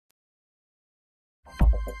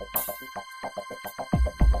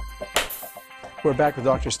We're back with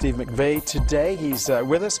Dr. Steve McVey today. He's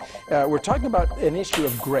with us. We're talking about an issue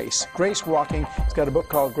of grace, grace walking. He's got a book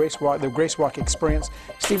called The Grace Walk Experience.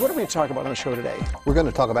 Steve, what are we going to talk about on the show today? We're going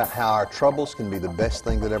to talk about how our troubles can be the best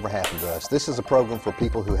thing that ever happened to us. This is a program for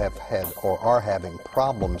people who have had or are having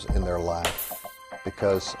problems in their life,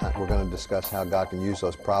 because we're going to discuss how God can use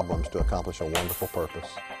those problems to accomplish a wonderful purpose.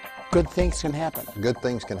 Good things can happen. Good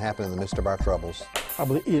things can happen in the midst of our troubles.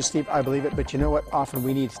 Steve, I believe it, but you know what? Often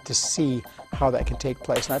we need to see how that can take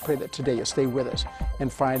place. And I pray that today you'll stay with us and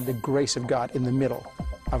find the grace of God in the middle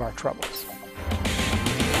of our troubles.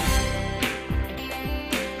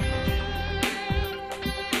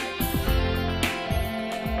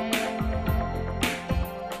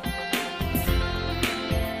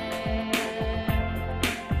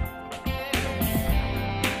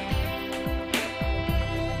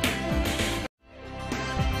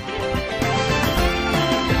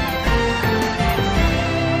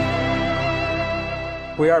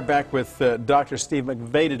 We are back with Dr. Steve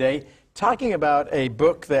McVey today, talking about a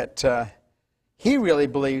book that he really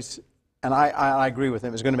believes, and I agree with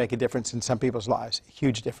him, is going to make a difference in some people's lives, a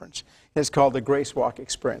huge difference. It's called The Grace Walk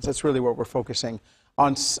Experience. That's really what we're focusing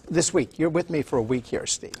on this week. You're with me for a week here,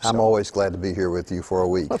 Steve. I'm always glad to be here with you for a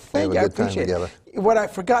week. Well, thank you. Have a good time together. What I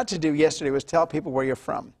forgot to do yesterday was tell people where you're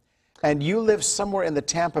from. And you live somewhere in the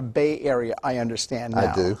Tampa Bay area, I understand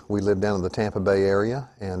now. I do. We live down in the Tampa Bay area,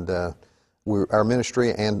 and our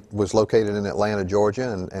ministry was located in Atlanta,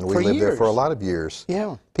 Georgia, and we lived there for a lot of years.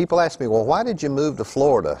 Yeah. People ask me, well, why did you move to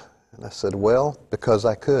Florida? And I said, well, because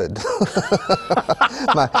I could.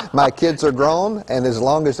 my kids are grown, and as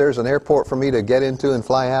long as there's an airport for me to get into and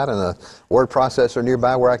fly out and a word processor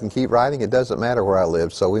nearby where I can keep writing, it doesn't matter where I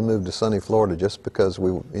live. So we moved to sunny Florida just because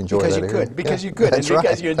we enjoy that area. Because you could, and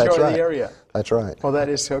because you enjoy the area. That's right. Well, that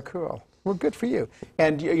is so cool. Well, good for you.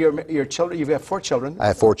 And your children, you have 4 children. I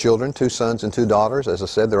have 4 children, 2 sons and 2 daughters. As I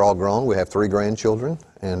said, they're all grown. We have 3 grandchildren,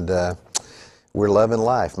 and we're loving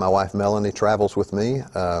life. My wife, Melanie, travels with me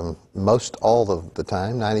most all of the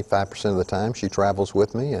time, 95% of the time. She travels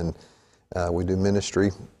with me, and we do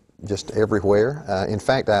ministry just everywhere. In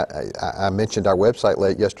fact, I mentioned our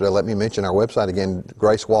website yesterday. Let me mention our website again,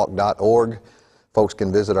 gracewalk.org. Folks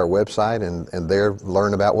can visit our website and there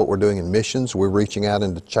learn about what we're doing in missions. We're reaching out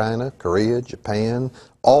into China, Korea, Japan,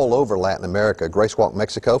 all over Latin America. Grace Walk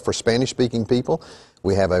Mexico for Spanish-speaking people.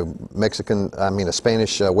 We have a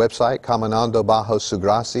Spanish website,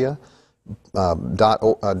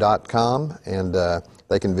 caminandobajosugracia.com, and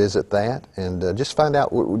they can visit that and just find out.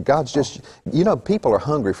 God's just, people are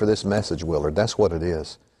hungry for this message, Willard. That's what it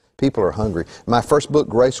is. People are hungry. My first book,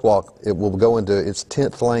 Grace Walk, it will go into its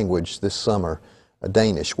 10th language this summer.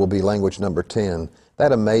 Danish will be language number 10.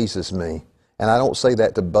 That amazes me. And I don't say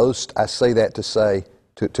that to boast. I say that to say,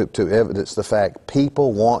 to evidence the fact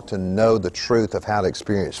people want to know the truth of how to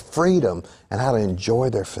experience freedom and how to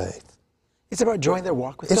enjoy their faith. It's about enjoying their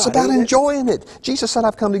walk with God. It's about enjoying it. Jesus said,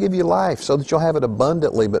 I've come to give you life so that you'll have it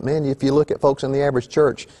abundantly. But man, if you look at folks in the average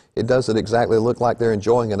church, it doesn't exactly look like they're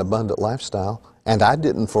enjoying an abundant lifestyle. And I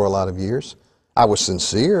didn't for a lot of years. I was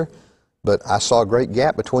sincere, but I saw a great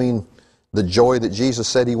gap between the joy that Jesus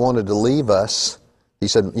said He wanted to leave us. He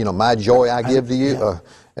said, my joy I give to you.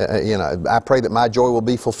 Yeah. I pray that my joy will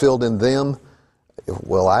be fulfilled in them.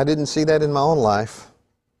 Well, I didn't see that in my own life.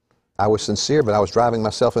 I was sincere, but I was driving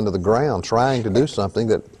myself into the ground trying to do something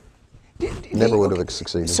that never would have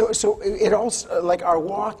succeeded. So it also, like our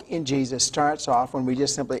walk in Jesus starts off when we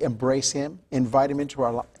just simply embrace Him, invite Him into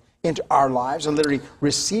our lives, and literally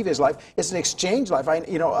receive His life. It's an exchange life.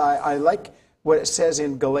 I like what it says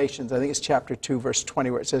in Galatians, I think it's chapter 2, verse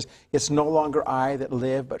 20, where it says, it's no longer I that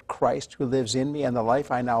live, but Christ who lives in me, and the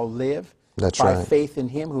life I now live by faith in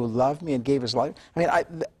Him who loved me and gave His life.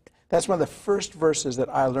 That's one of the first verses that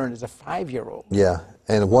I learned as a 5-year-old. Yeah,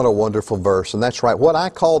 and what a wonderful verse. And that's right. What I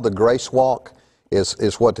call the grace walk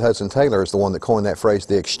is what Hudson Taylor is the one that coined that phrase,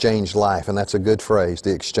 the exchange life. And that's a good phrase,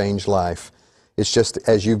 the exchange life. It's just,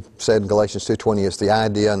 as you said in Galatians 2:20, it's the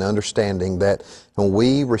idea and understanding that when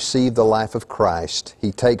we receive the life of Christ,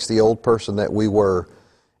 He takes the old person that we were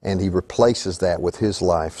and He replaces that with His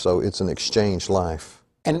life. So it's an exchange life.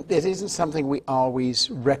 And it isn't something we always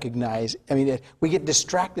recognize. We get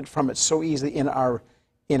distracted from it so easily in our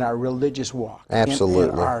religious walk.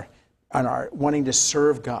 Absolutely. In our wanting to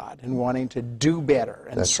serve God and wanting to do better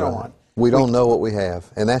and so on. We don't know what we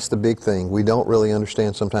have, and that's the big thing. We don't really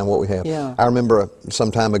understand sometimes what we have. Yeah. I remember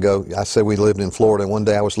some time ago, I said we lived in Florida, and one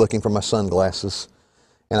day I was looking for my sunglasses,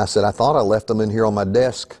 and I said, I thought I left them in here on my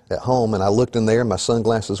desk at home, and I looked in there, and my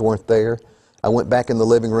sunglasses weren't there. I went back in the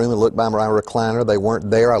living room and looked by my recliner. They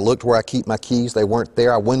weren't there. I looked where I keep my keys. They weren't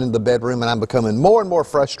there. I went into the bedroom, and I'm becoming more and more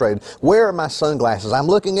frustrated. Where are my sunglasses? I'm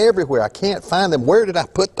looking everywhere. I can't find them. Where did I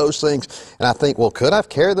put those things? And I think, well, could I have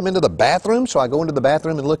carried them into the bathroom? So I go into the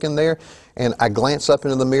bathroom and look in there, and I glance up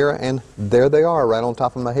into the mirror, and there they are right on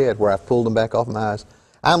top of my head where I've pulled them back off my eyes.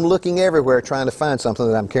 I'm looking everywhere trying to find something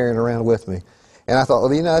that I'm carrying around with me. And I thought,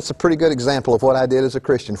 well, you know, that's a pretty good example of what I did as a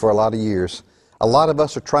Christian for a lot of years. A lot of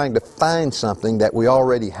us are trying to find something that we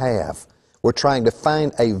already have. We're trying to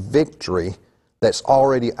find a victory that's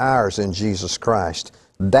already ours in Jesus Christ.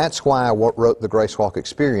 That's why I wrote the Grace Walk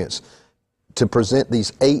Experience, to present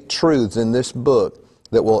these 8 truths in this book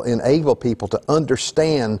that will enable people to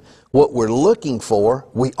understand what we're looking for,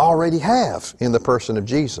 we already have in the person of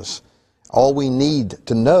Jesus. All we need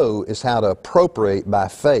to know is how to appropriate by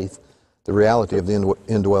faith the reality of the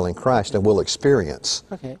indwelling Christ, and we'll experience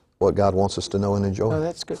what God wants us to know and enjoy. Oh,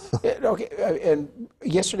 that's good. Okay, and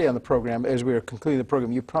yesterday on the program, as we were concluding the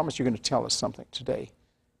program, you promised you're going to tell us something today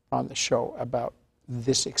on the show about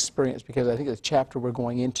this experience, because I think the chapter we're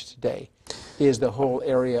going into today is the whole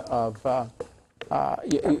area of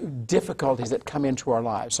difficulties that come into our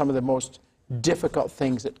lives. Some of the most difficult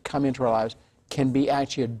things that come into our lives can be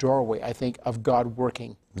actually a doorway, I think, of God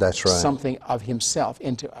working something of Himself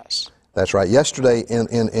into us. That's right. Yesterday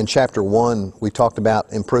in chapter 1, we talked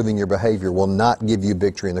about improving your behavior will not give you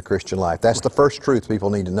victory in the Christian life. That's the first truth people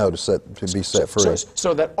need to know to be set free.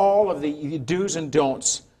 So that all of the do's and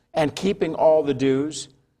don'ts, and keeping all the do's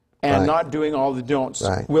and not doing all the don'ts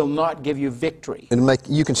will not give you victory.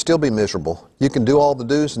 You can still be miserable. You can do all the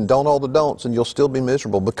do's and don't all the don'ts, and you'll still be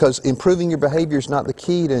miserable, because improving your behavior is not the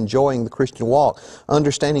key to enjoying the Christian walk.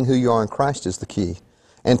 Understanding who you are in Christ is the key.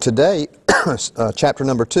 And today, chapter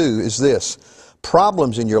number 2 is this: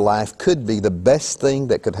 problems in your life could be the best thing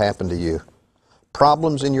that could happen to you.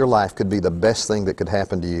 Problems in your life could be the best thing that could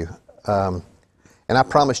happen to you. And I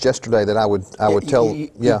promised yesterday that I would tell...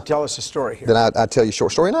 tell us a story here. That I'd tell you a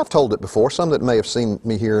short story, and I've told it before. Some that may have seen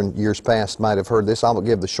me here in years past might have heard this. I'll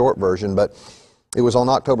give the short version, but it was on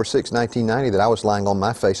October 6, 1990 that I was lying on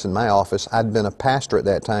my face in my office. I'd been a pastor at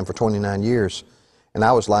that time for 29 years. And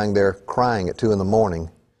I was lying there crying at 2 in the morning.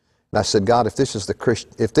 And I said, God, if this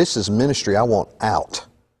is ministry, I want out.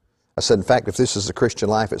 I said, in fact, if this is the Christian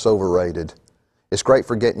life, it's overrated. It's great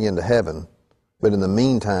for getting you into heaven, but in the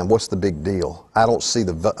meantime, what's the big deal? I don't see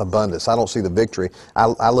the abundance. I don't see the victory.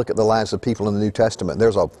 I look at the lives of people in the New Testament.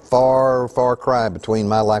 There's a far, far cry between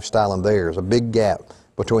my lifestyle and theirs, a big gap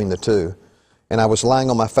between the two. And I was lying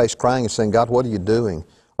on my face crying and saying, God, what are you doing?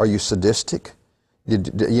 Are you sadistic? And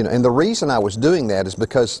the reason I was doing that is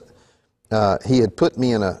because He had put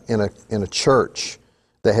me in a church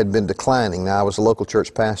that had been declining. Now, I was a local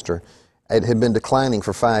church pastor. It had been declining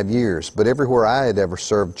for 5 years, but everywhere I had ever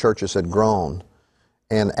served, churches had grown.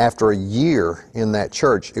 And after a year in that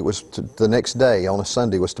church, it was the next day on a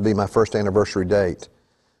Sunday was to be my first anniversary date.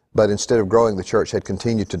 But instead of growing, the church had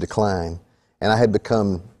continued to decline, and I had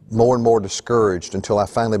become more and more discouraged until I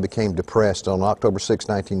finally became depressed. On October 6,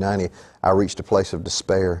 1990, I reached a place of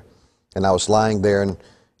despair. And I was lying there, and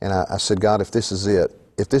I said, God, if this is it,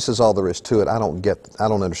 if this is all there is to it, I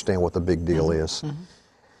don't understand what the big deal is.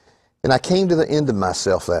 And I came to the end of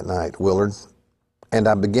myself that night, Willard, and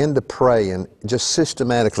I began to pray and just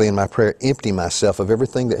systematically in my prayer empty myself of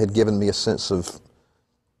everything that had given me a sense of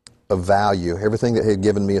value, everything that had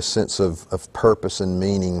given me a sense of purpose and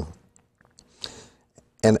meaning.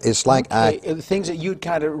 And it's like things that you'd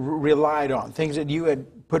kind of relied on, things that you had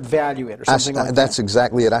put value in, or something like that. That's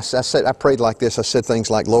exactly it. I prayed like this. I said things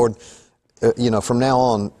like, Lord, from now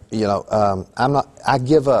on, I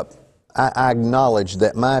give up. I acknowledge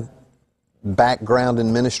that my background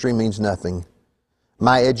in ministry means nothing.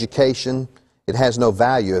 My education, it has no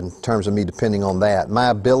value in terms of me depending on that. My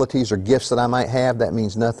abilities or gifts that I might have, that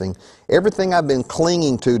means nothing. Everything I've been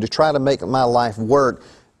clinging to try to make my life work,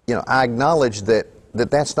 I acknowledge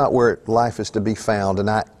that's not where life is to be found. And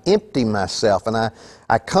I empty myself, and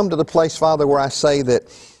I come to the place, Father, where I say that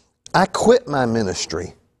I quit my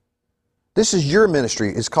ministry. This is your ministry.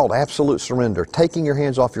 It's called absolute surrender, taking your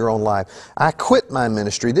hands off your own life. I quit my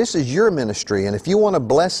ministry. This is your ministry, and if you want to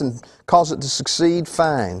bless and cause it to succeed,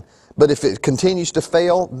 fine. But if it continues to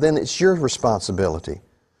fail, then it's your responsibility.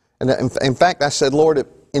 And in fact, I said, Lord,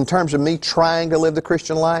 in terms of me trying to live the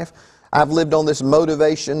Christian life, I've lived on this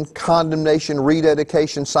motivation, condemnation,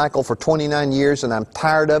 rededication cycle for 29 years, and I'm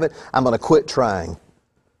tired of it. I'm going to quit trying.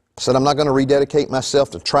 I said, I'm not going to rededicate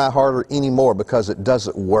myself to try harder anymore because it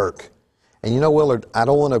doesn't work. And Willard, I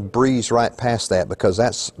don't want to breeze right past that, because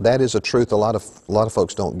that is a truth a lot of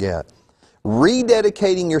folks don't get.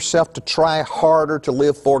 Rededicating yourself to try harder to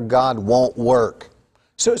live for God won't work.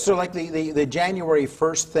 So like the January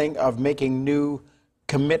 1st thing of making new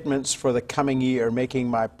commitments for the coming year, making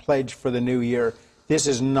my pledge for the new year, this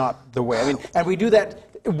is not the way. I mean, and we do that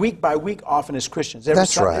week by week often as Christians.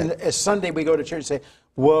 That's right. As Sunday we go to church and say,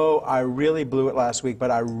 whoa, I really blew it last week,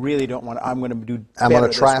 but I really don't want to. I'm going to do better. I'm going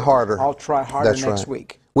to try harder. I'll try harder That's next right.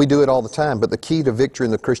 week. We do it all the time, but the key to victory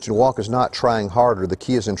in the Christian walk is not trying harder. The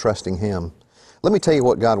key is in trusting Him. Let me tell you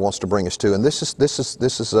what God wants to bring us to, and this is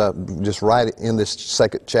just right in this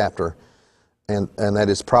second chapter, and that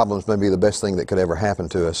is problems may be the best thing that could ever happen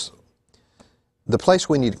to us. The place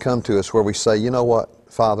we need to come to is where we say, you know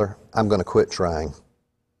what, Father, I'm going to quit trying.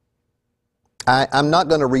 I'm not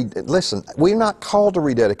going to listen, we're not called to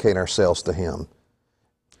rededicate ourselves to Him.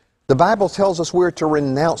 The Bible tells us we're to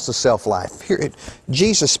renounce the self-life. Here,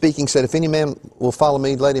 Jesus speaking said, if any man will follow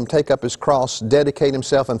me, let him take up his cross, dedicate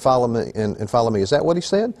himself, and follow me. And follow me. Is that what he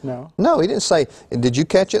said? No. No, he didn't say, did you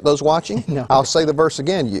catch it, those watching? No. I'll say the verse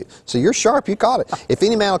again. So you're sharp, you caught it. If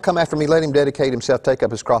any man will come after me, let him dedicate himself, take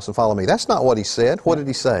up his cross, and follow me. That's not what he said. What did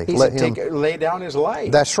he say? He said, lay down his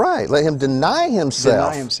life. That's right. Let him deny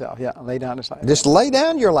himself. Deny himself, yeah. Lay down his life. Just lay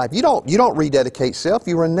down your life. You don't rededicate self,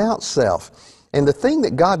 you renounce self. And the thing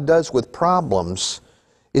that God does with problems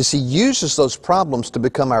is He uses those problems to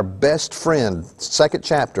become our best friend. Second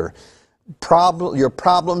chapter. Your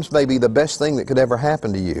problems may be the best thing that could ever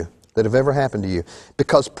happen to you, that have ever happened to you.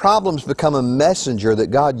 Because problems become a messenger that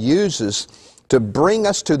God uses to bring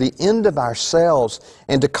us to the end of ourselves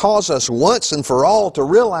and to cause us once and for all to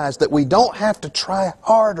realize that we don't have to try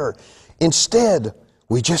harder. Instead,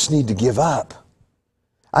 we just need to give up.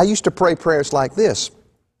 I used to pray prayers like this.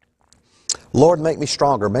 Lord, make me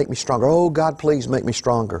stronger, make me stronger. Oh, God, please make me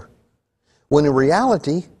stronger. When in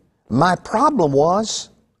reality, my problem was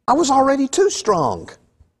I was already too strong.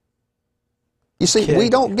 You see, we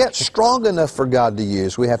don't get strong enough for God to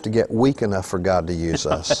use. We have to get weak enough for God to use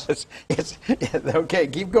us. Okay,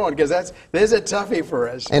 keep going, because this is a toughie for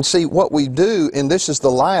us. And see, what we do, and this is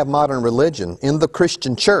the lie of modern religion, in the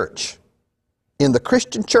Christian church,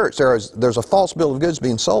 there's a false bill of goods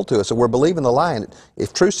being sold to us, and we're believing the lie. And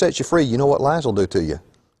if truth sets you free, you know what lies will do to you?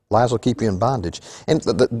 Lies will keep you in bondage. And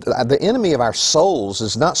the enemy of our souls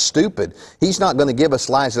is not stupid. He's not going to give us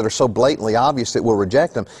lies that are so blatantly obvious that we'll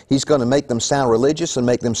reject them. He's going to make them sound religious and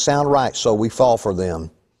make them sound right, so we fall for them.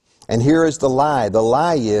 And here is the lie. The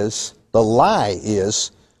lie is,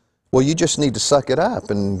 well, you just need to suck it up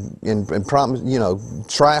and promise,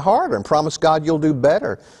 try harder and promise God you'll do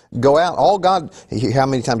better. Go out. How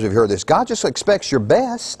many times have you heard this? God just expects your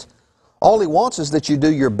best. All He wants is that you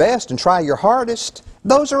do your best and try your hardest.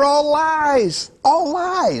 Those are all lies. All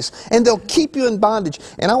lies. And they'll keep you in bondage.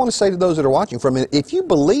 And I want to say to those that are watching for a minute, if you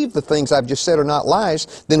believe the things I've just said are not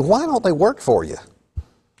lies, then why don't they work for you?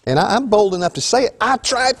 And I'm bold enough to say it. I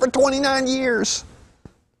tried for 29 years.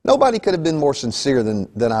 Nobody could have been more sincere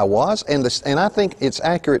than I was, and I think it's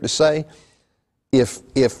accurate to say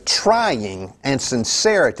if trying and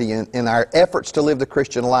sincerity in our efforts to live the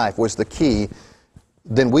Christian life was the key,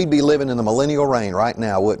 then we'd be living in the millennial reign right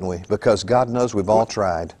now, wouldn't we? Because God knows we've all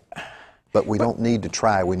tried, but we don't need to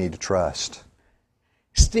try, we need to trust.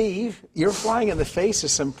 Steve, you're flying in the face of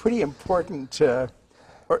some pretty important,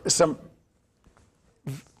 some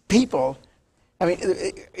people. I mean,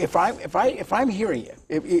 if I'm hearing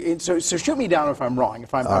you, so shoot me down if I'm wrong,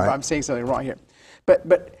 if I'm saying something wrong here.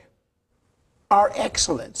 But our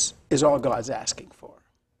excellence is all God's asking for.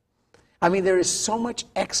 I mean, there is so much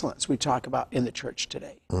excellence we talk about in the church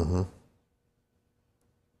today. Mm-hmm.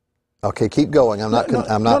 Okay, keep going.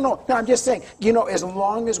 I'm just saying, as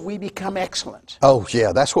long as we become excellent. Oh,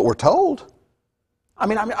 yeah, that's what we're told. I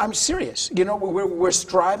mean, I'm serious. We're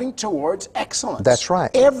striving towards excellence. That's right.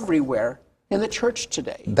 Everywhere in the church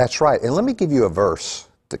today. That's right. And let me give you a verse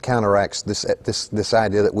that counteracts this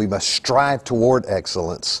idea that we must strive toward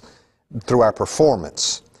excellence through our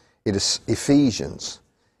performance. It is Ephesians.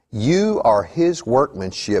 You are His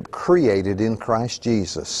workmanship created in Christ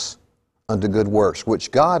Jesus unto good works,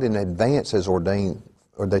 which God in advance has ordained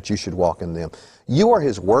or that you should walk in them. You are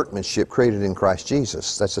His workmanship created in Christ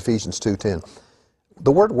Jesus. That's Ephesians 2:10.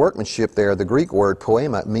 The word workmanship there, the Greek word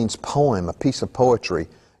poema, means poem, a piece of poetry.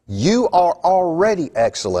 You are already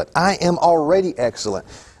excellent. I am already excellent.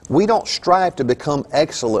 We don't strive to become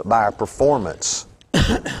excellent by our performance,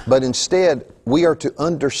 but instead we are to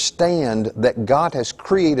understand that God has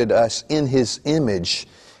created us in His image,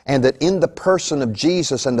 and that in the person of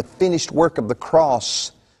Jesus and the finished work of the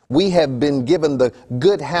cross, we have been given the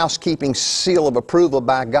good housekeeping seal of approval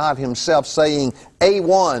by God Himself, saying,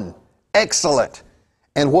 A1, excellent.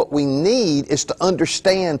 And what we need is to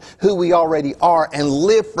understand who we already are and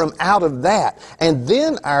live from out of that. And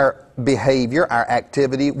then our behavior, our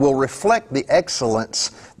activity will reflect the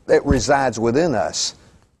excellence that resides within us.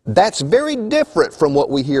 That's very different from what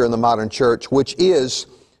we hear in the modern church, which is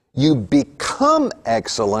you become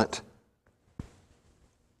excellent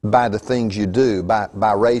by the things you do,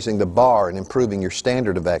 by raising the bar and improving your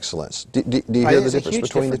standard of excellence. Do you hear the difference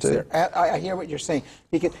between the two? I hear what you're saying.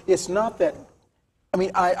 Because it's not that, I mean,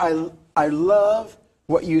 I love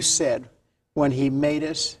what you said when He made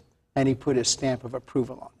us and He put His stamp of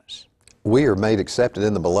approval on us. We are made accepted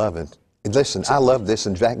in the Beloved. And listen, I love this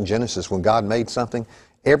back in Genesis when God made something.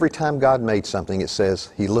 Every time God made something, it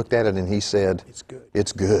says He looked at it and He said, "It's good.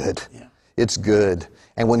 It's good. Yeah. It's good."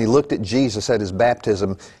 And when He looked at Jesus at His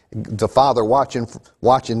baptism, the Father watching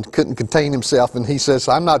couldn't contain Himself, and He says,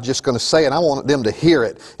 "I'm not just going to say it, I want them to hear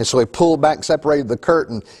it." And so He pulled back, separated the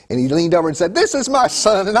curtain, and He leaned over and said, "This is my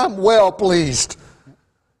Son, and I'm well pleased."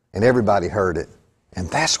 And everybody heard it. And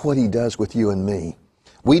that's what He does with you and me.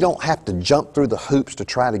 We don't have to jump through the hoops to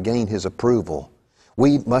try to gain His approval.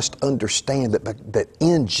 We must understand that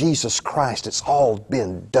in Jesus Christ it's all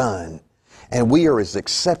been done. And we are as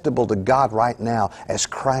acceptable to God right now as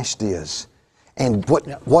Christ is. And what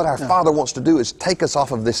our Father wants to do is take us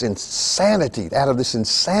off of this insanity, out of this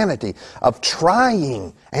insanity of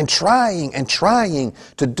trying and trying and trying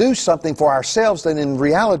to do something for ourselves that in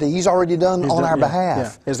reality He's already done on our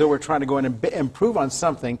behalf. Yeah. As though we're trying to go in and improve on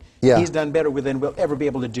something He's done better than we'll ever be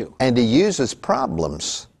able to do. And He uses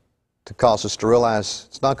problems to cause us to realize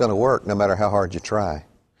it's not going to work no matter how hard you try.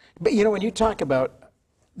 But you know, when you talk about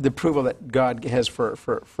the approval that God has for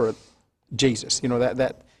Jesus, you know,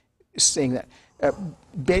 that saying that.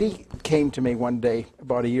 Betty came to me one day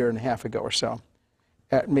about 1.5 years ago or so,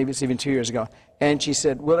 maybe it's even 2 years ago, and she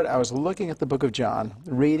said, "Willard, I was looking at the book of John,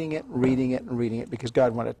 reading it because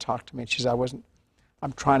God wanted to talk to me." And she said,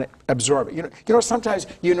 I'm trying to absorb it. You know, sometimes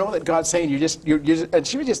you know that God's saying you're just, and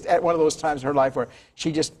she was just at one of those times in her life where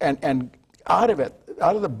she just, and out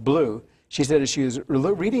of the blue, she said as she was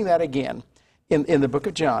reading that again in the book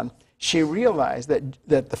of John, she realized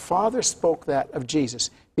that the Father spoke that of Jesus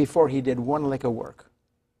before He did one lick of work.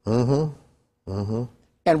 Mm-hmm. Mm-hmm.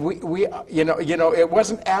 And we you know, it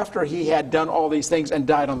wasn't after He had done all these things and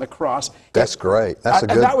died on the cross. That's great. That's a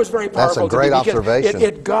good. And that was very powerful. That's a great observation.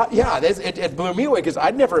 It blew me away because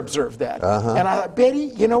I'd never observed that. Uh-huh. And I thought,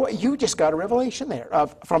 Betty, you know what? You just got a revelation there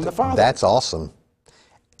from the Father. That's awesome.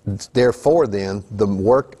 Therefore, then, the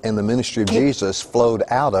work and the ministry of Jesus flowed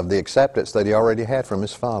out of the acceptance that He already had from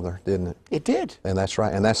His Father, didn't it? It did. And that's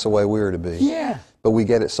right. And that's the way we are to be. Yeah. But we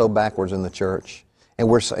get it so backwards in the church.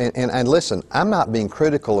 And listen, I'm not being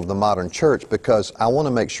critical of the modern church because I want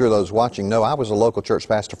to make sure those watching know I was a local church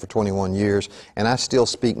pastor for 21 years, and I still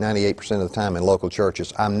speak 98% of the time in local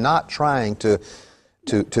churches. I'm not trying to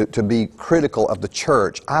be critical of the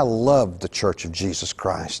church. I love the Church of Jesus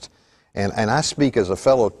Christ. And I speak as a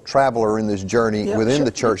fellow traveler in this journey within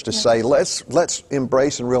the church to say, let's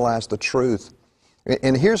embrace and realize the truth.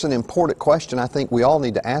 And here's an important question I think we all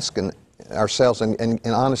need to ask ourselves and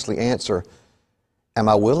honestly answer. Am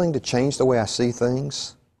I willing to change the way I see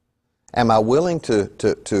things? Am I willing to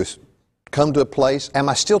come to a place? Am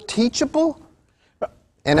I still teachable?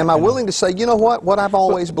 And am I willing to say, you know what I've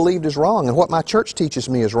always believed is wrong, and what my church teaches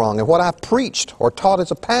me is wrong, and what I've preached or taught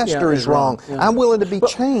as a pastor is wrong. Yeah. I'm willing to be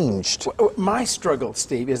changed. My struggle,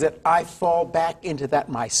 Steve, is that I fall back into that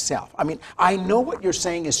myself. I mean, I know what you're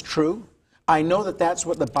saying is true. I know that that's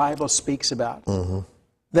what the Bible speaks about,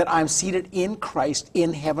 that I'm seated in Christ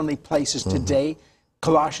in heavenly places today.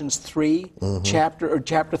 Colossians 3, chapter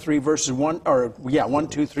 3, verses 1,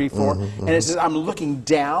 2, 3, 4. And it says, I'm looking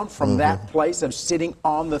down from that place of sitting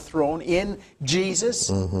on the throne in Jesus.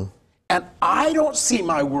 And I don't see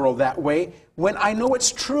my world that way when I know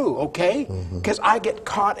it's true, okay? Because I get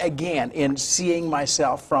caught again in seeing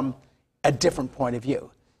myself from a different point of view.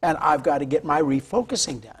 And I've got to get my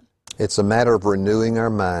refocusing done. It's a matter of renewing our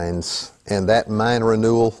minds. And that mind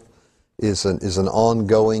renewal is an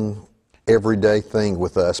ongoing everyday thing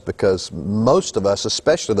with us, because most of us,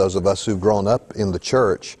 especially those of us who've grown up in the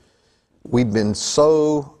church, we've been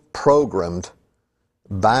so programmed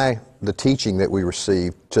by the teaching that we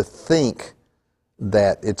receive to think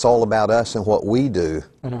that it's all about us and what we do.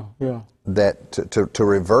 I know, yeah. That to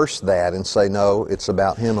reverse that and say, no, it's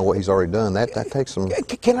about Him and what He's already done, that takes some...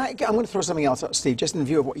 I'm going to throw something else out, Steve, just in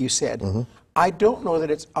view of what you said. I don't know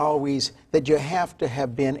that it's always that you have to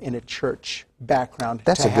have been in a church background.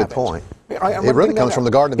 That's to a have good point. It really comes from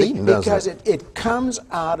the Garden of Eden, doesn't it? Because it comes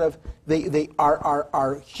out of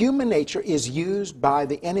our human nature is used by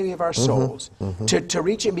the enemy of our souls to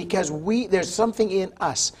reach him, because there's something in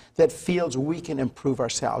us that feels we can improve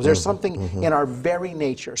ourselves. There's something in our very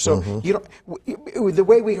nature. So the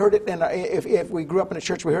way we heard it, and if we grew up in a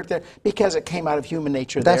church, we heard it there because it came out of human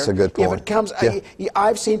nature. That's a good point. If it comes,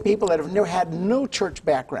 I've seen people that have never had no church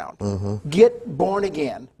background get born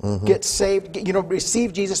again, get saved,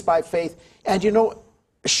 receive Jesus by faith, and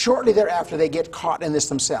shortly thereafter they get caught in this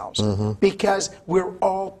themselves because we're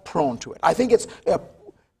all prone to it. I think it's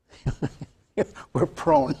we're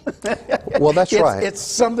prone. Well, that's right. It's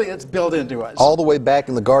something that's built into us. All the way back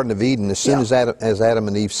in the Garden of Eden, as soon as Adam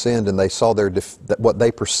and Eve sinned and they saw what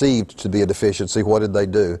they perceived to be a deficiency, what did they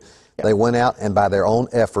do? They went out and by their own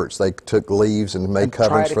efforts, they took leaves and made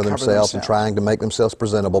coverings for themselves and trying to make themselves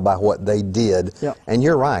presentable by what they did. And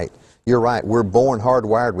you're right. You're right. We're born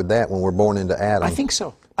hardwired with that when we're born into Adam. I think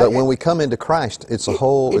so. But when we come into Christ, it's a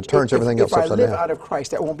whole, it turns everything else upside down. If I live out of Christ,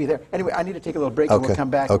 that won't be there. Anyway, I need to take a little break and we'll come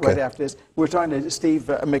back right after this. We're talking to Steve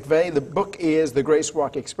McVey. The book is The Grace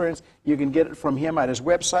Walk Experience. You can get it from him at his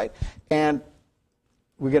website. And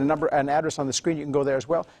we get an address on the screen. You can go there as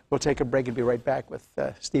well. We'll take a break and be right back with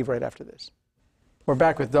Steve right after this. We're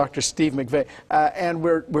back with Dr. Steve McVey. And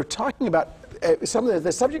we're talking about some of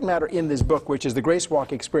the subject matter in this book, which is The Grace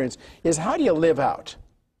Walk Experience, is how do you live out?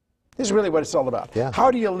 This is really what it's all about.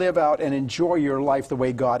 How do you live out and enjoy your life the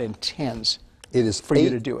way God intends for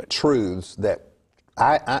you to do it? Truths that,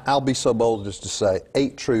 I'll be so bold as to say,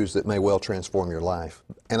 8 truths that may well transform your life.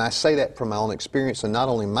 And I say that from my own experience, and not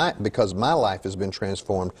only because my life has been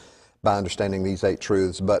transformed by understanding these 8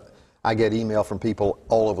 truths, but I get email from people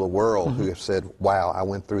all over the world who have said, wow, I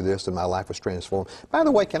went through this and my life was transformed. By the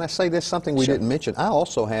way, can I say this, something we didn't mention? I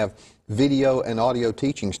also have video and audio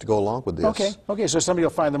teachings to go along with this. Okay, so somebody will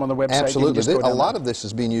find them on the website. Absolutely. A lot of this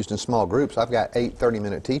is being used in small groups. I've got 8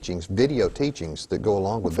 30-minute teachings, video teachings that go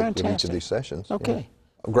along with each of these sessions. Okay.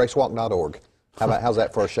 Gracewalk.org. How's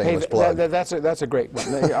that for a shameless plug? That's a great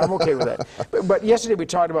one. I'm okay with that. But yesterday we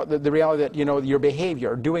talked about the reality that your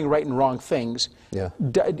behavior, doing right and wrong things,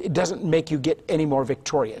 it doesn't make you get any more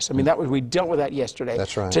victorious. I mean, we dealt with that yesterday.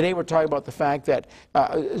 That's right. Today we're talking about the fact that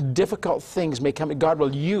difficult things may come. God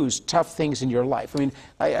will use tough things in your life. I mean,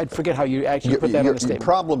 I forget how you actually put that on the statement.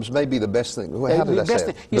 Problems may be the best thing. How did I say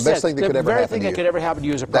it? The best thing that could ever happen to you. The very thing that could ever happen to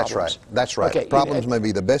you is a problem. That's right. That's right. Okay. Problems may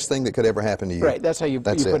be the best thing that could ever happen to you. Right. That's how you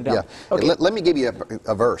put it down. Yeah. Okay. Let me give you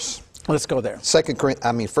a verse. Let's go there. 1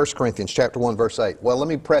 Corinthians chapter 1, verse 8. Well, let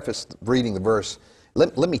me preface reading the verse.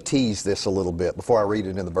 Let me tease this a little bit before I read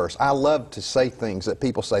it in the verse. I love to say things that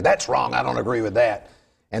people say, that's wrong, I don't agree with that,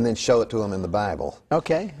 and then show it to them in the Bible.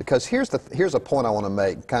 Okay. Because here's a point I want to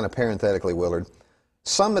make, kind of parenthetically, Willard.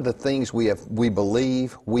 Some of the things we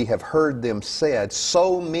believe, we have heard them said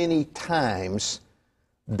so many times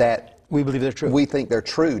that we believe they're true. We think they're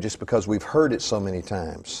true just because we've heard it so many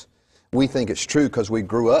times. We think it's true because we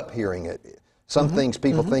grew up hearing it. Some things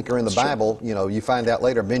people think are in the Bible, you find out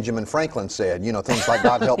later Benjamin Franklin said, things like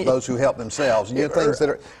God help those who help themselves. Things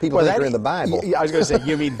that people think are in the Bible. I was going to say,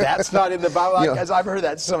 you mean that's not in the Bible? Because I've heard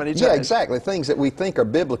that so many times. Yeah, exactly. Things that we think are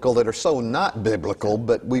biblical that are so not biblical,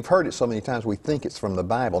 but we've heard it so many times we think it's from the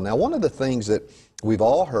Bible. Now, one of the things that we've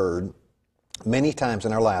all heard many times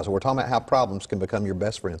in our lives, we're talking about how problems can become your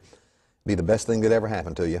best friend, be the best thing that ever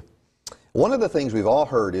happened to you. One of the things we've all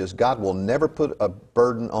heard is God will never put a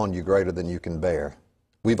burden on you greater than you can bear.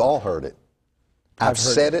 We've all heard it. I've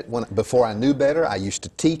said it before I knew better. I used to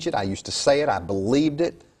teach it. I used to say it. I believed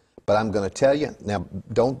it. But I'm going to tell you, now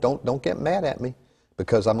don't get mad at me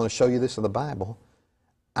because I'm going to show you this in the Bible.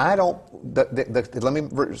 Let me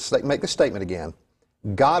make the statement again.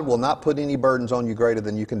 God will not put any burdens on you greater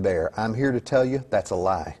than you can bear. I'm here to tell you that's a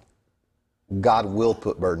lie. God will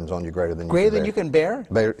put burdens on you greater than you can bear. Greater than you can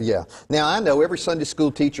bear? Yeah. Now, I know every Sunday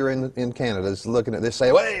school teacher in Canada is looking at this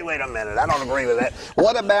saying, wait a minute, I don't agree with that.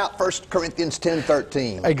 What about 1 Corinthians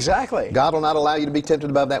 10:13? Exactly. God will not allow you to be tempted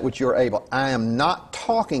above that which you are able. I am not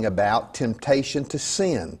talking about temptation to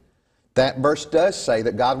sin. That verse does say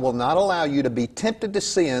that God will not allow you to be tempted to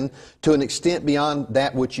sin to an extent beyond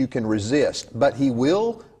that which you can resist, but He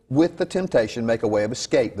will, with the temptation, make a way of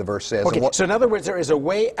escape, the verse says. Okay, so in other words, there is a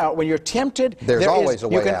way out. When you're tempted, there's always a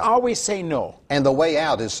way out. You can always say no. And the way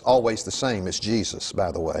out is always the same as Jesus,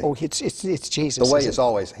 by the way. Oh, it's Jesus. The way is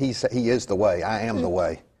always, He is the way. I am the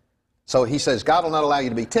way. So He says, God will not allow you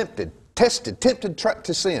to be tempted to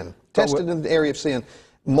sin, tested in the area of sin.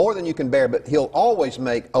 more than you can bear, but he'll always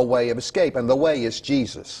make a way of escape, and the way is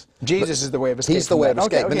Jesus. Jesus is the way of escape. He's the way of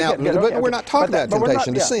escape. Okay, but now, good, we're not talking about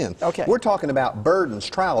temptation to yeah. sin. Okay. We're talking about burdens,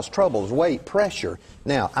 trials, troubles, weight, pressure.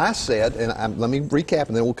 Now, I said, and let me recap,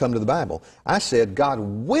 and then we'll come to the Bible. I said God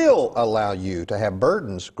will allow you to have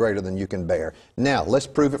burdens greater than you can bear. Now, let's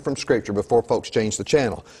prove it from Scripture before folks change the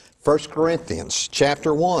channel. 1 Corinthians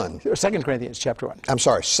chapter 1. 2 Corinthians chapter 1. I'm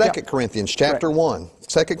sorry, 2 Corinthians chapter 1.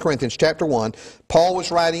 2 Corinthians chapter 1. Paul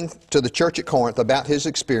was writing to the church at Corinth about his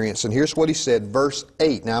experience, and here's what he said, verse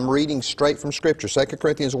 8. Now I'm reading straight from Scripture, 2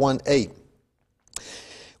 Corinthians 1:8.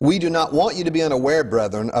 We do not want you to be unaware,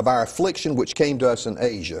 brethren, of our affliction which came to us in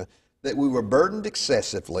Asia, that we were burdened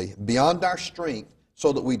excessively, beyond our strength,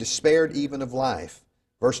 so that we despaired even of life.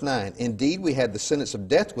 Verse 9. Indeed, we had the sentence of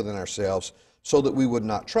death within ourselves, so that we would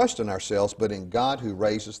not trust in ourselves, but in God who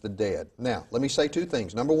raises the dead. Now, let me say two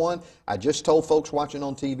things. Number one, I just told folks watching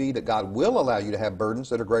on TV that God will allow you to have burdens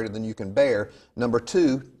that are greater than you can bear. Number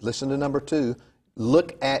two, listen to number two,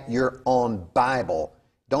 look at your own Bible.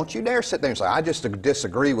 Don't you dare sit there and say, I just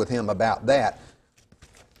disagree with him about that.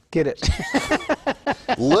 Get it.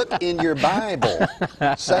 Look in your Bible.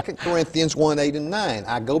 2 Corinthians 1:8 and 9.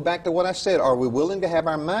 I go back to what I said. Are we willing to have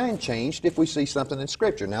our mind changed if we see something in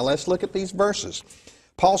Scripture? Now let's look at these verses.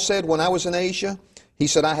 Paul said, when I was in Asia, he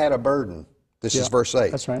said, I had a burden. This is verse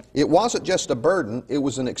 8. That's right. It wasn't just a burden, it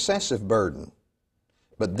was an excessive burden.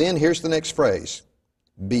 But then here's the next phrase.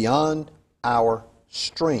 Beyond our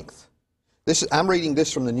strength. I'm reading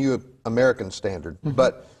this from the New American Standard,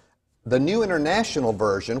 but the New International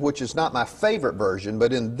Version, which is not my favorite version,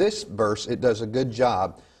 but in this verse it does a good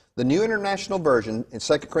job. The New International Version in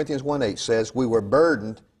 2 Corinthians 1:8 says, we were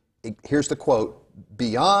burdened, here's the quote,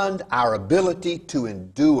 beyond our ability to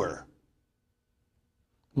endure.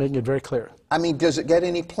 Making it very clear. I mean, does it get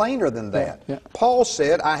any plainer than that? Yeah. Paul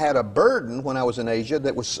said, I had a burden when I was in Asia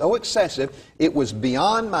that was so excessive, it was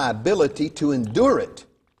beyond my ability to endure it.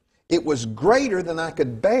 It was greater than I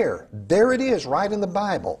could bear. There it is, right in the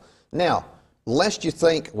Bible. Now, lest you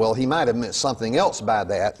think, well, he might have meant something else by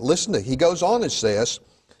that, listen to, he goes on and says,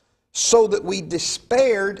 so that we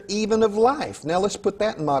despaired even of life. Now, let's put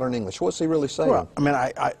that in modern English. What's he really saying? Well, I mean,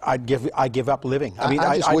 I give up living. I mean,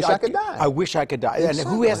 I just wish I could die. I wish I could die. Exactly. And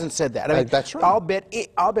who hasn't said that? I mean, that's right. I'll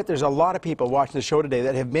bet there's a lot of people watching the show today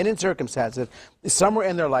that have been in circumstances somewhere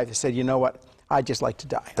in their life that said, you know what? I'd just like to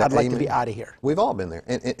die. I'd like to be out of here. We've all been there.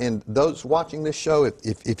 And those watching this show,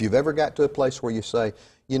 if you've ever got to a place where you say,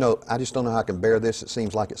 you know, I just don't know how I can bear this. It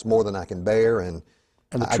seems like it's more than I can bear, and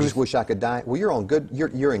I just wish I could die. Well, you're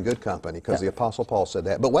in good company, because the Apostle Paul said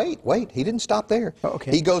that. But wait, he didn't stop there. Oh,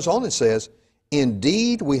 okay. He goes on and says,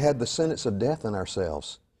 indeed, we had the sentence of death in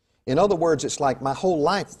ourselves. In other words, it's like my whole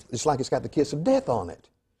life, it's like it's got the kiss of death on it.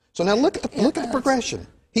 So now look at the progression.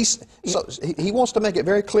 He wants to make it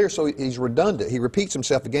very clear, so he's redundant. He repeats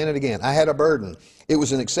himself again and again. I had a burden. It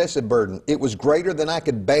was an excessive burden. It was greater than I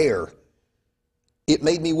could bear. It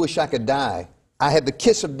made me wish I could die. I had the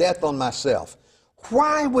kiss of death on myself.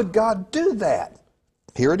 Why would God do that?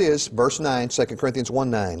 Here it is, verse 9, 2 Corinthians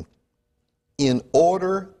 1:9. In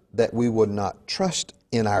order that we would not trust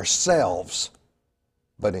in ourselves,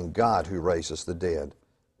 but in God who raises the dead.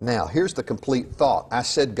 Now, here's the complete thought. I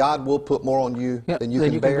said God will put more on you than you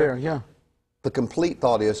can bear. Yeah. The complete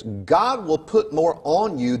thought is God will put more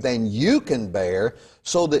on you than you can bear,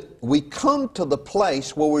 so that we come to the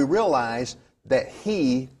place where we realize that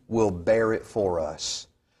He will bear it for us.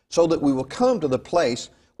 So that we will come to the place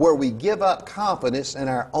where we give up confidence in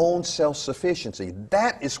our own self-sufficiency.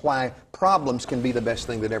 That is why problems can be the best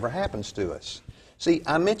thing that ever happens to us. See,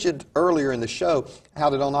 I mentioned earlier in the show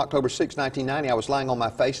how that on October 6, 1990, I was lying on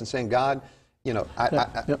my face and saying, God, you know,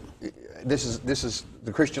 this is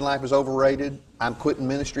the Christian life is overrated. I'm quitting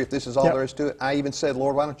ministry if this is all there is to it. I even said,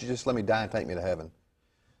 Lord, why don't you just let me die and take me to heaven?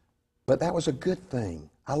 But that was a good thing.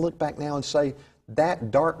 I look back now and say,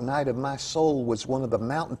 that dark night of my soul was one of the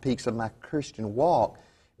mountain peaks of my Christian walk,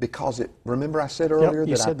 because remember I said earlier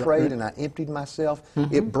that I prayed and I emptied myself?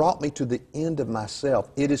 It brought me to the end of myself.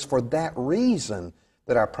 It is for that reason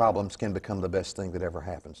that our problems can become the best thing that ever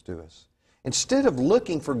happens to us. Instead of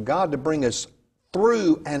looking for God to bring us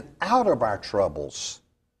through and out of our troubles,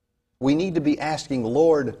 we need to be asking,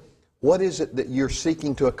 Lord, what is it that you're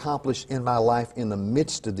seeking to accomplish in my life in the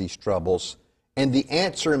midst of these troubles? And the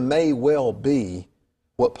answer may well be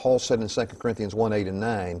what Paul said in 2 Corinthians 1:8 and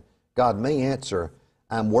 9. God may answer,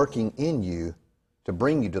 I'm working in you to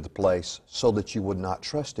bring you to the place so that you would not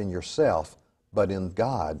trust in yourself, but in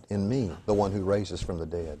God, in me, the one who raises from the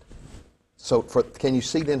dead. So can you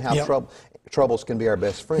see then how troubles can be our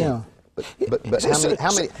best friend? Yeah.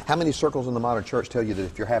 But how many circles in the modern church tell you that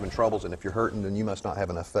if you're having troubles and if you're hurting, then you must not have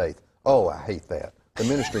enough faith? Oh, I hate that. They're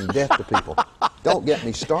ministering death to people. Don't get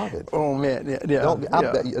me started. Oh, man. Yeah.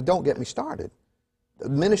 Don't get me started.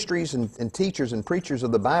 Ministries and teachers and preachers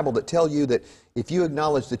of the Bible that tell you that if you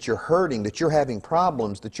acknowledge that you're hurting, that you're having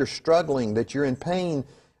problems, that you're struggling, that you're in pain,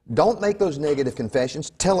 don't make those negative confessions.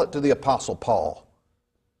 Tell it to the Apostle Paul.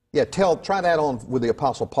 Yeah, try that on with the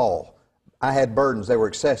Apostle Paul. I had burdens. They were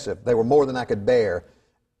excessive. They were more than I could bear.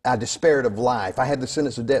 I despaired of life. I had the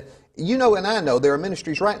sentence of death. You know, and I know there are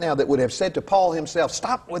ministries right now that would have said to Paul himself,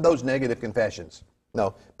 stop with those negative confessions.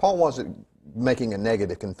 No, Paul wasn't making a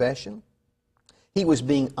negative confession. He was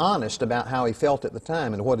being honest about how he felt at the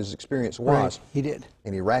time and what his experience was. Right, he did.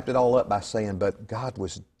 And he wrapped it all up by saying, but God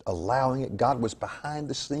was allowing it. God was behind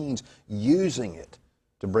the scenes using it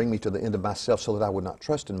to bring me to the end of myself so that I would not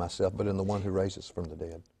trust in myself, but in the one who raises from the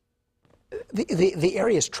dead. The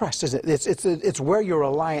area is trust, isn't it? It's where your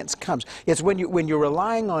reliance comes. It's when you're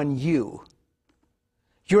relying on you,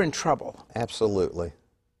 you're in trouble. Absolutely.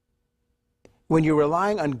 When you're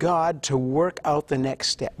relying on God to work out the next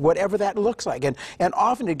step, whatever that looks like. And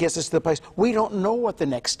often it gets us to the place we don't know what the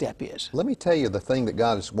next step is. Let me tell you, the thing that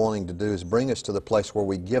God is wanting to do is bring us to the place where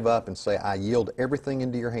we give up and say, I yield everything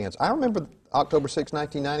into your hands. I remember October 6,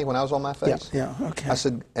 1990, when I was on my face. Yeah, okay. I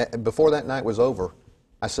said, before that night was over,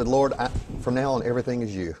 I said, Lord, from now on, everything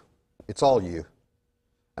is you. It's all you.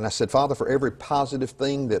 And I said, Father, for every positive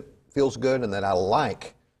thing that feels good and that I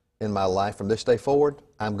like in my life from this day forward,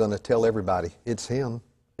 I'm going to tell everybody, it's Him.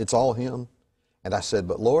 It's all Him. And I said,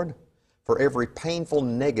 but Lord, for every painful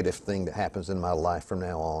negative thing that happens in my life from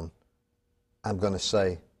now on, I'm going to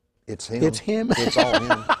say, it's Him. It's Him. It's all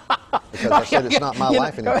Him. Because I said it's not my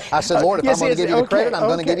life anymore. I said, Lord, if I'm going to give you the credit, I'm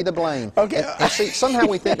going to give you the blame. Okay. And see, somehow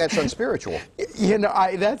we think that's unspiritual. You know,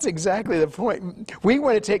 that's exactly the point. We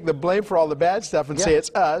want to take the blame for all the bad stuff and say it's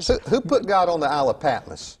us. Who put God on the Isle of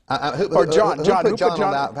Patmos? Or John. Who put John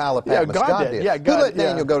on the Isle of Patmos? Yeah, God did. Yeah, God, who let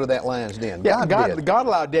Daniel go to that lion's den? Yeah, God did. God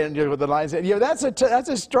allowed Daniel with the lion's den. You know, that's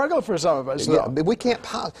a struggle for some of us. Yeah, but we can't.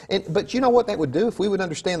 But you know what that would do if we would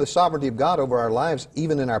understand the sovereignty of God over our lives,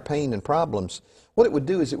 even in our pain and problems. What it would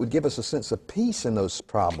do is it would give us a sense of peace in those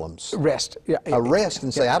problems. Rest. Yeah. A rest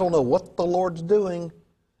and say, I don't know what the Lord's doing,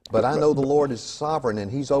 but I know the Lord is sovereign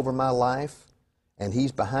and He's over my life and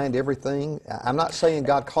He's behind everything. I'm not saying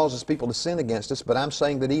God causes people to sin against us, but I'm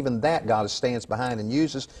saying that even that God stands behind and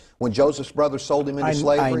uses. When Joseph's brothers sold him into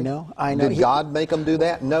slavery, I know. Did God make them do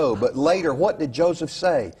that? No. But later, what did Joseph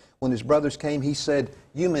say? When his brothers came, he said,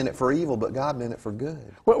 you meant it for evil, but God meant it for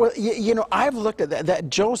good. Well, you know, I've looked at that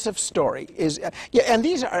Joseph story is, and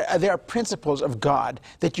there are principles of God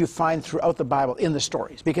that you find throughout the Bible in the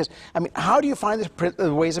stories. Because, I mean, how do you find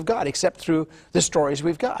the ways of God except through the stories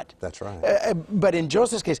we've got? That's right. But in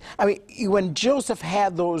Joseph's case, I mean, when Joseph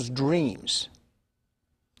had those dreams,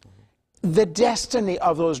 the destiny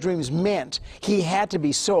of those dreams meant he had to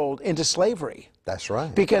be sold into slavery. That's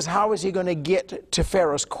right. Because how was he going to get to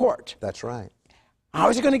Pharaoh's court? That's right. How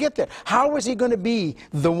is he going to get there? How was he going to be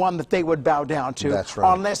the one that they would bow down to? That's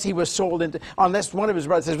right. Unless he was sold into, unless one of his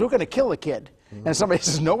brothers says, we're going to kill the kid. Mm-hmm. And somebody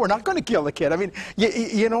says, no, we're not going to kill the kid. I mean,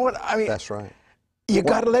 you know what? I mean, that's right. You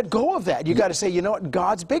got to let go of that. You got to say, you know what?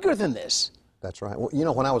 God's bigger than this. That's right. Well, you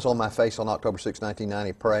know, when I was on my face on October 6,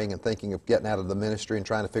 1990, praying and thinking of getting out of the ministry and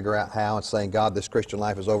trying to figure out how and saying, God, this Christian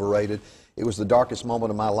life is overrated, it was the darkest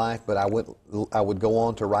moment of my life, but I would go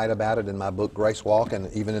on to write about it in my book, Grace Walk,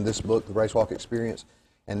 and even in this book, The Grace Walk Experience.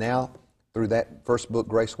 And now, through that first book,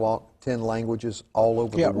 Grace Walk, 10 languages all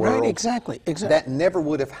over the world. Right, exactly. That never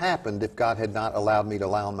would have happened if God had not allowed me to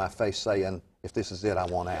lie on my face saying, if this is it, I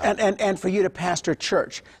want out. And for you to pastor a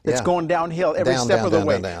church that's going downhill every step of the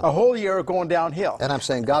way. A whole year of going downhill. And I'm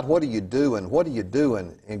saying, God, what are you doing? What are you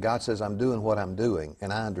doing? And God says, I'm doing what I'm doing.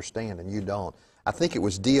 And I understand, and you don't. I think it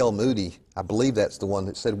was D.L. Moody, I believe that's the one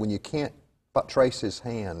that said, when you can't but trace his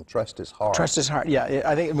hand, trust his heart. Trust his heart, yeah,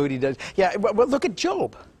 I think Moody does. Yeah, but look at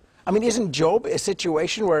Job. I mean, isn't Job a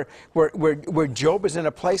situation where Job is in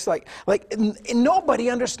a place like nobody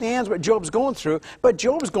understands what Job's going through, but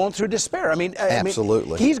Job's going through despair. I mean,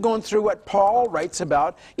 absolutely. He's going through what Paul writes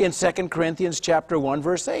about in 2 Corinthians chapter 1,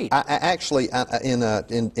 verse 8. In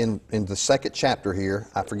the second chapter here,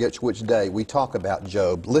 I forget which day, we talk about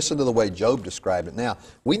Job. Listen to the way Job described it. Now,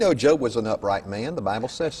 we know Job was an upright man. The Bible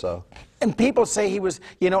says so. And people say he was,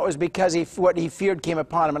 you know, it was because what he feared came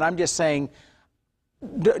upon him. And I'm just saying,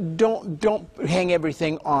 don't hang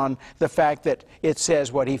everything on the fact that it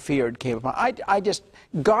says what he feared came upon.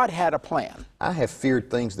 God had a plan. I have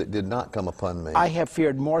feared things that did not come upon me. I have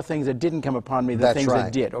feared more things that didn't come upon me than things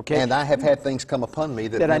that did, okay? And I have had things come upon me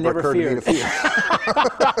that I never occurred feared. to me to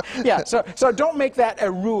fear. Yeah, so don't make that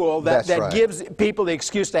a rule that right. gives people the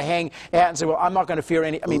excuse to hang hat and say, well, I'm not going to fear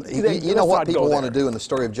any. I mean, you know what people want to do in the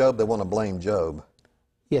story of Job? They want to blame Job.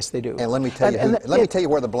 Yes, they do. And let me tell you, let me tell you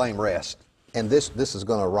where the blame rests. And this is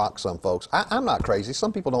going to rock some folks. I'm not crazy.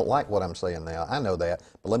 Some people don't like what I'm saying now. I know that.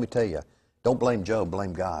 But let me tell you, don't blame Job,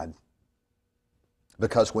 blame God.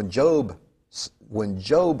 Because when Job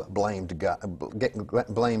blamed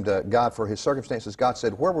God for his circumstances, God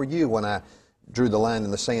said, where were you when I drew the line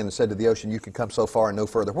in the sand and said to the ocean, you can come so far and no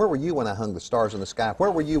further? Where were you when I hung the stars in the sky?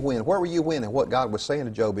 Where were you when? Where were you when? And what God was saying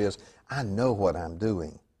to Job is, I know what I'm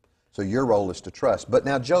doing. So your role is to trust. But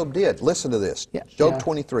now Job did. Listen to this. Yeah, Job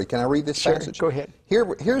 23. Can I read this passage? Go ahead.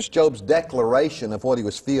 Here's Job's declaration of what he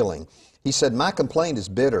was feeling. He said, my complaint is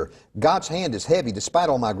bitter. God's hand is heavy despite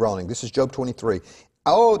all my groaning. This is Job 23.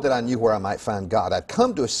 Oh, that I knew where I might find God. I'd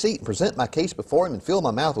come to a seat and present my case before him and fill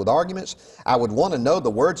my mouth with arguments. I would want to know the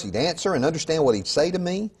words he'd answer and understand what he'd say to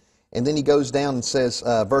me. And then he goes down and says,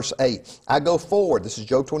 verse 8, I go forward, this is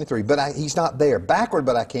Job 23, but he's not there. Backward,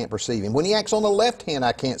 but I can't perceive him. When he acts on the left hand,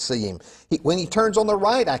 I can't see him. When he turns on the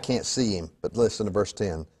right, I can't see him. But listen to verse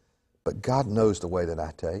 10. But God knows the way that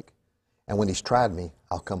I take. And when he's tried me,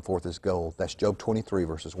 I'll come forth as gold. That's Job 23,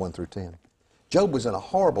 verses 1 through 10. Job was in a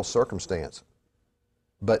horrible circumstance.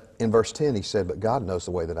 But in verse 10, he said, but God knows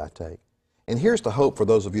the way that I take. And here's the hope for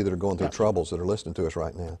those of you that are going through troubles that are listening to us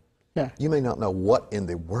right now. Yeah. You may not know what in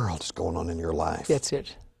the world is going on in your life. That's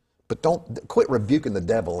it. But quit rebuking the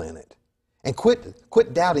devil in it. And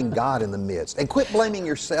quit doubting God in the midst. And quit blaming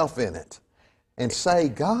yourself in it. And say,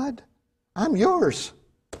 God, I'm yours.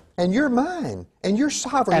 And you're mine. And you're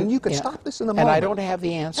sovereign. And you can stop this in a moment. And I don't have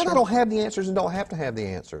the answer. And I don't have the answers and don't have to have the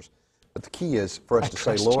answers. But the key is for us to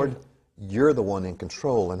say, Lord, you're the one in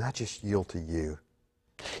control, and I just yield to you.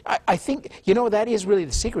 I think, that is really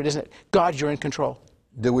the secret, isn't it? God, you're in control.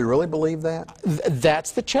 Do we really believe that?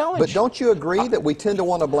 That's the challenge. But don't you agree that we tend to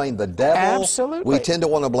want to blame the devil? Absolutely. We tend to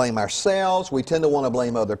want to blame ourselves. We tend to want to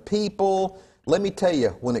blame other people. Let me tell you,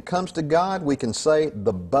 when it comes to God, we can say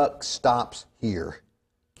the buck stops here.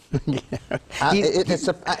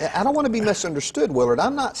 I don't want to be misunderstood, Willard.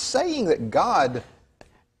 I'm not saying that God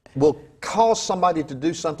will cause somebody to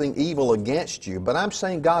do something evil against you, but I'm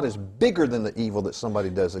saying God is bigger than the evil that somebody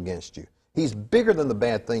does against you. He's bigger than the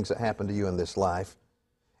bad things that happen to you in this life.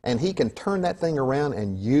 And He can turn that thing around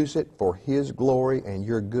and use it for His glory and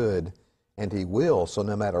your good. And He will. So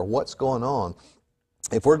no matter what's going on,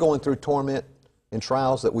 if we're going through torment and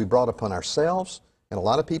trials that we brought upon ourselves, and a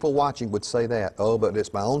lot of people watching would say that, oh, but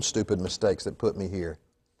it's my own stupid mistakes that put me here.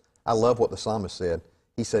 I love what the psalmist said.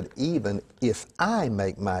 He said, even if I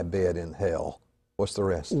make my bed in hell, what's the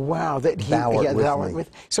rest? Wow. Thou art with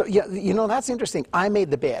me. So, that's interesting. I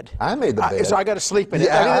made the bed. I made the bed. So I got to sleep in it.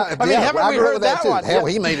 Yeah, haven't we heard that one? Hell,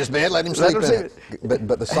 he made his bed, let him sleep in it.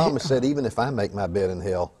 But the psalmist said, even if I make my bed in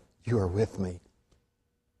hell, you are with me.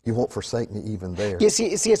 You won't forsake me even there. You see,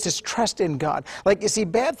 it's this trust in God.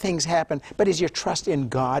 Bad things happen, but is your trust in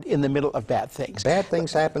God in the middle of bad things? Bad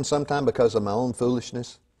things happen sometimes because of my own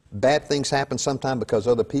foolishness. Bad things happen sometimes because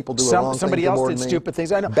other people do a wrong thing somebody else did stupid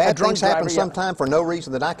things. I know. Bad things happen sometimes for no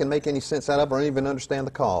reason that I can make any sense out of or even understand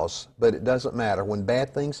the cause. But it doesn't matter. When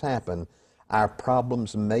bad things happen, our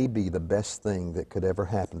problems may be the best thing that could ever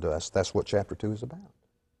happen to us. That's what chapter 2 is about.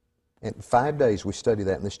 In 5 days we study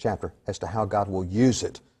that in this chapter as to how God will use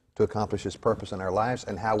it to accomplish His purpose in our lives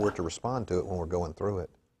and how we're to respond to it when we're going through it.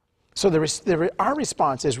 So our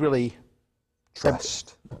response is really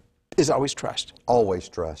trust. Is always trust. Always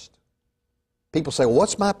trust. People say, well,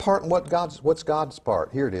 what's my part and what's God's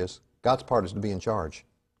part? Here it is. God's part is to be in charge.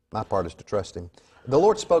 My part is to trust Him. The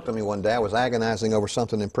Lord spoke to me one day. I was agonizing over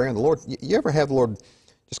something in prayer, and the Lord, you ever have the Lord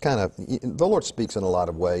just the Lord speaks in a lot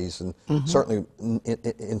of ways, and certainly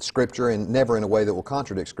in Scripture, and never in a way that will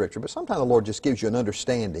contradict Scripture, but sometimes the Lord just gives you an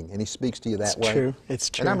understanding, and He speaks to you that way. It's true. It's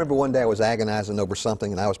true. And I remember one day I was agonizing over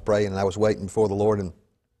something, and I was praying, and I was waiting before the Lord, and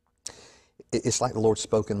it's like the Lord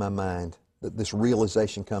spoke in my mind, that this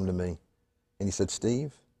realization come to me. And He said,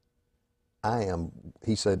 Steve,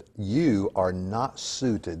 He said, you are not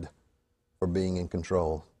suited for being in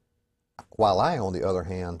control, while I, on the other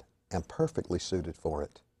hand, am perfectly suited for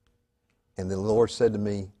it. And then the Lord said to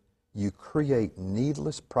me, you create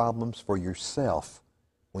needless problems for yourself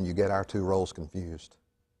when you get our two roles confused.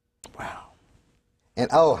 Wow. And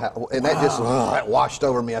that just that washed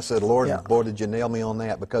over me. I said, Lord, boy, did you nail me on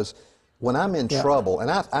that, because When I'm in trouble, and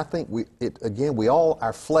I think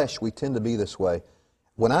our flesh, we tend to be this way.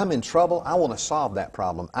 When I'm in trouble, I want to solve that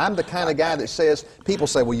problem. I'm the kind of guy that says, people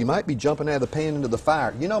say, well, you might be jumping out of the pan into the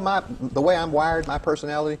fire. You know the way I'm wired, my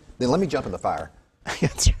personality, then let me jump in the fire.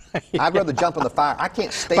 That's right. I'd rather jump in the fire. I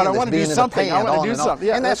can't stand But I this want to being do in something. the pan I want on to do and on. something.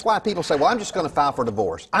 Yeah, and that's why people say, well, I'm just going to file for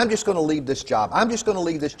divorce. I'm just going to leave this job. I'm just going to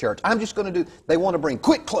leave this church. I'm just going to do... They want to bring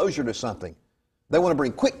quick closure to something. They want to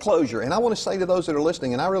bring quick closure. And I want to say to those that are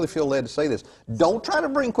listening, and I really feel led to say this, don't try to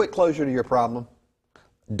bring quick closure to your problem.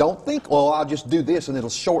 Don't think, well, I'll just do this and it'll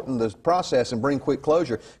shorten the process and bring quick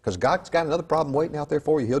closure, because God's got another problem waiting out there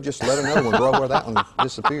for you. He'll just let another one grow where that one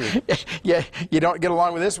disappeared. Yeah, you don't get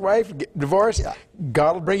along with this wife, get divorced,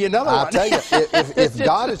 God will bring you another one. I'll tell you, if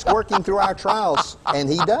God is working through our trials, and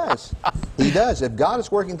He does, if God is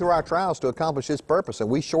working through our trials to accomplish His purpose, and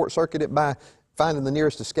we short-circuit it by finding the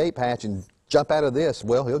nearest escape hatch and jump out of this,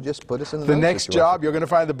 well, He'll just put us in the next situation. job, you're going to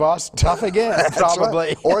find the boss tough again, probably.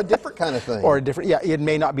 Right. Or a different kind of thing. Or a different, it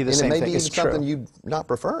may not be the same thing. And it may be it's something true. you not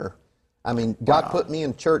prefer. I mean, God put me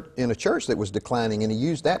in a church that was declining, and He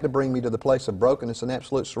used that to bring me to the place of brokenness and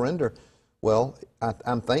absolute surrender. Well,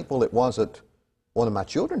 I'm thankful it wasn't one of my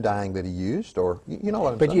children dying that He used, or you know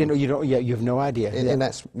what I'm saying. But you have no idea. And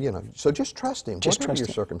that's, so just trust Him, Just whatever trust your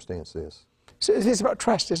Him. circumstance is. So it's about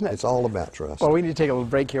trust, isn't it? It's all about trust. Well, we need to take a little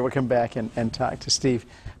break here. We'll come back and talk to Steve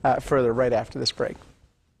further right after this break.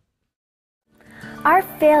 Our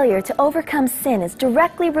failure to overcome sin is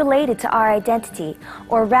directly related to our identity,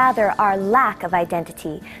 or rather, our lack of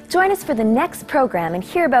identity. Join us for the next program and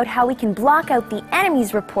hear about how we can block out the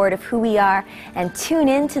enemy's report of who we are and tune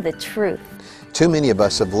in to the truth. Too many of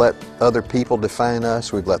us have let other people define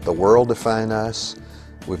us. We've let the world define us.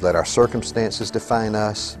 We've let our circumstances define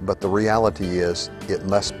us. But the reality is, it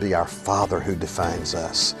must be our Father who defines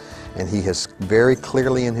us. And He has very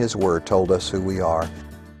clearly in His Word told us who we are.